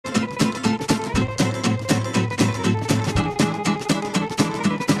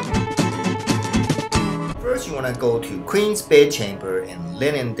want to go to Queen's Bedchamber in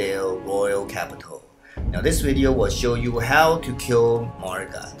Leyndell Royal Capital. Now this video will show you how to kill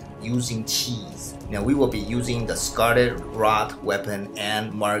Margott using cheese. Now we will be using the Scarlet Rot weapon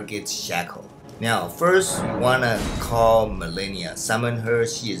and Margit's Shackle. Now first you want to call Melina, summon her.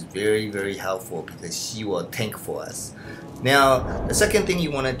 She is very helpful because she will tank for us. Now the second thing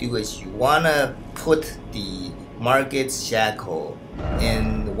you want to do is you want to put the Margit's Shackle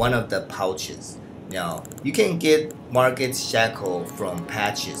in one of the pouches. Now you can get Margit's Shackle from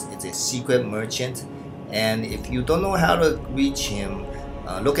Patches. It's a secret merchant, and if you don't know how to reach him,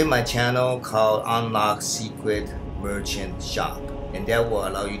 look at my channel called Unlock Secret Merchant Shop, and that will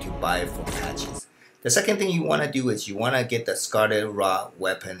allow you to buy from Patches. The second thing you want to do is you want to get the Scarlet Rot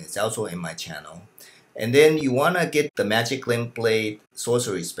weapon. It's also in my channel. And then you want to get the Magic Glintblade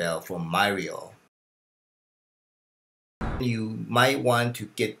sorcery spell from Miriel. You might want to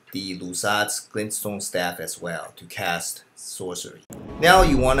get the Lusat's Glintstone staff as well to cast sorcery. Now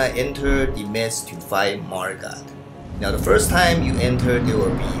you want to enter the mist to fight Margott. Now the first time you enter, there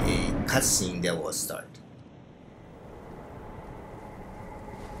will be a cutscene that will start.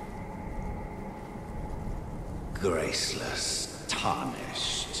 Graceless,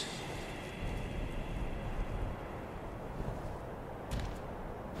 tarnished.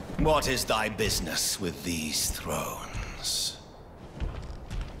 What is thy business with these thrones?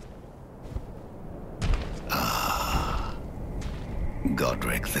 Ah,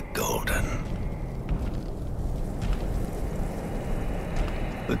 Godric the Golden.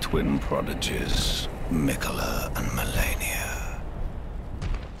 The twin prodigies, Mikola and Melina.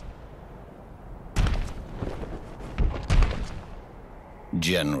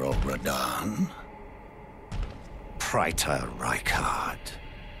 General Radahn. Praetor Rykard.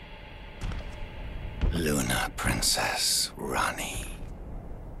 Luna Princess Rani.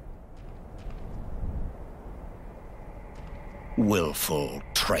 Willful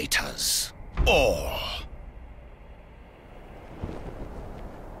traitors, all.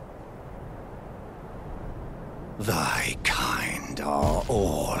 Thy kind are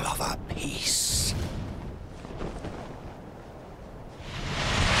all of a piece.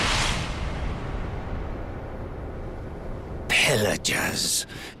 Pillagers,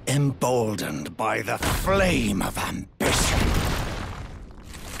 emboldened by the flame of ambition.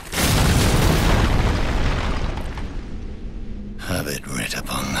 Have it writ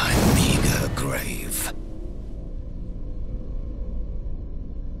upon thy meager grave.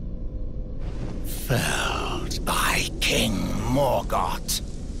 Felled by King Morgott,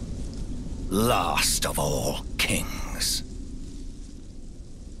 last of all kings.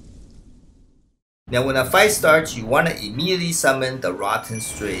 Now when a fight starts, you want to immediately summon the Rotten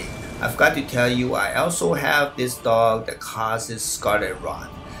Stray. I've got to tell you, I also have this dog that causes Scarlet Rot.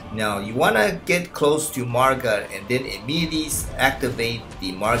 Now you want to get close to Margott and then immediately activate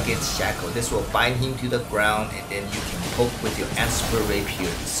the Margit's Shackle. This will bind him to the ground, and then you can poke with your Antspur Rapier,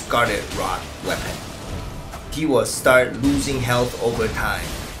 the Scarlet Rot weapon. He will start losing health over time.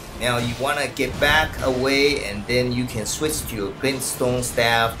 Now you want to get back away, and then you can switch to your Glintstone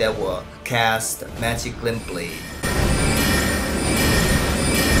staff that will cast Magic Glintblade.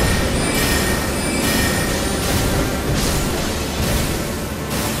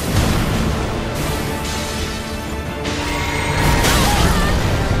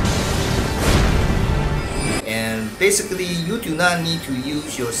 And basically you do not need to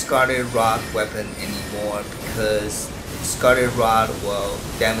use your Scarlet Rot weapon anymore because Scarlet Rot will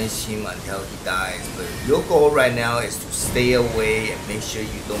damage him until he dies, but your goal right now is to stay away and make sure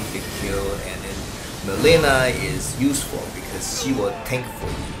you don't get killed. And then Melina is useful because she will tank for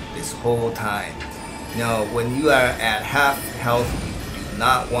you this whole time. Now when you are at half health, you do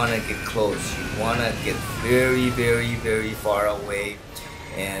not want to get close. You want to get very far away.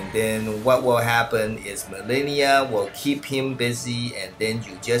 And then what will happen is Melina will keep him busy, and then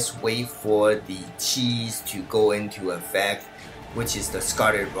you just wait for the cheese to go into effect, which is the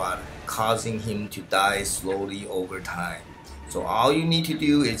Scarlet Rot, causing him to die slowly over time. So all you need to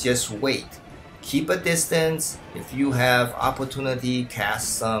do is just wait. Keep a distance. If you have opportunity,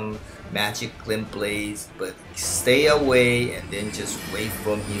 cast some Magic Glintblades, but stay away and then just wait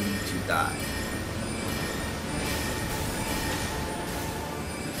for him to die.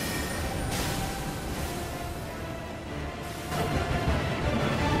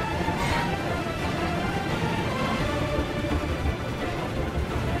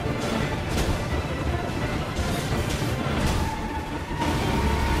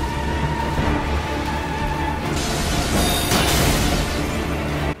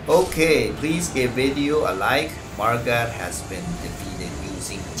 Okay, please give video a like. Margott has been defeated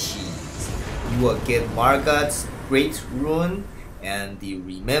using cheese. You will get Margott's Great Rune and the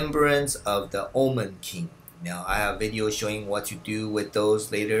Remembrance of the Omen King. Now I have a video showing what to do with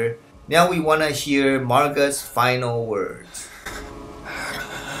those later. Now we want to hear Margott's final words.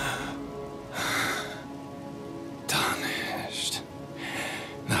 Tarnished.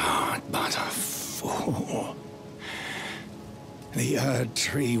 Not but a fool. The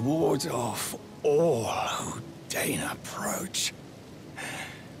Erdtree wards off all who deign approach.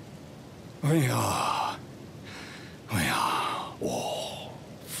 We are all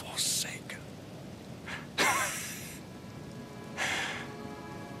forsaken.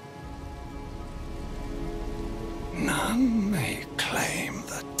 None may claim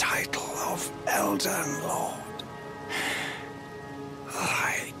the title of Elden Lord.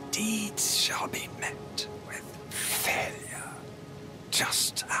 Thy deeds shall be met with failure,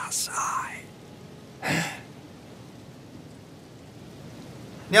 just as I.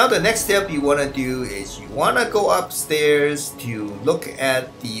 Now the next step you want to do is you want to go upstairs to look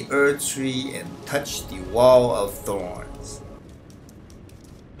at the Erdtree and touch the wall of thorns.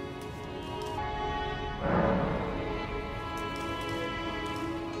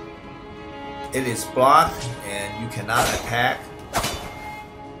 It is blocked and you cannot attack.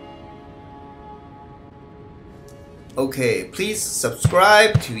 Okay, please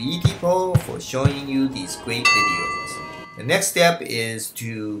subscribe to EDPO for showing you these great videos. The next step is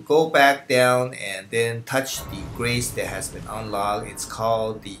to go back down and then touch the grace that has been unlocked. It's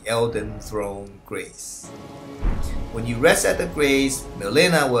called the Elden Throne grace. When you rest at the grace,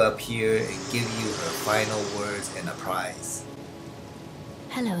 Melina will appear and give you her final words and a prize.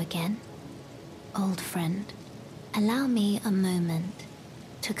 Hello again, old friend. Allow me a moment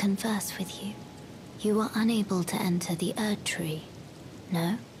to converse with you. You were unable to enter the Erdtree,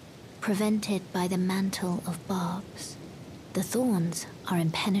 no? Prevented by the mantle of barbs. The thorns are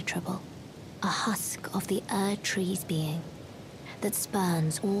impenetrable, a husk of the Erdtree's being that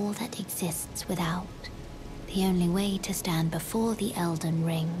spurns all that exists without. The only way to stand before the Elden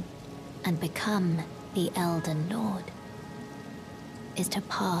Ring and become the Elden Lord is to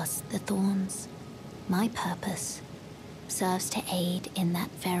pass the thorns. My purpose serves to aid in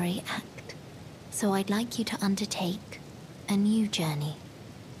that very act, so I'd like you to undertake a new journey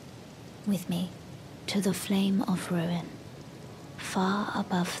with me to the Flame of Ruin. Far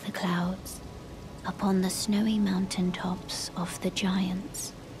above the clouds, upon the snowy mountain tops of the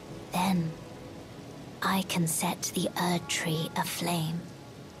giants. Then, I can set the Erdtree aflame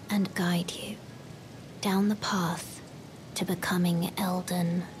and guide you down the path to becoming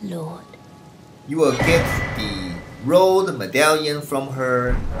Elden Lord. You will get the Rold Medallion from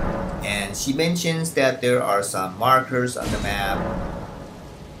her, and she mentions that there are some markers on the map.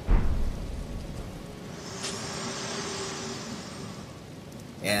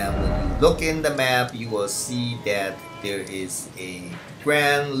 And when you look in the map, you will see that there is a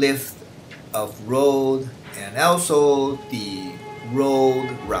grand lift of road and also the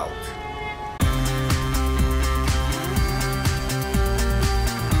road route.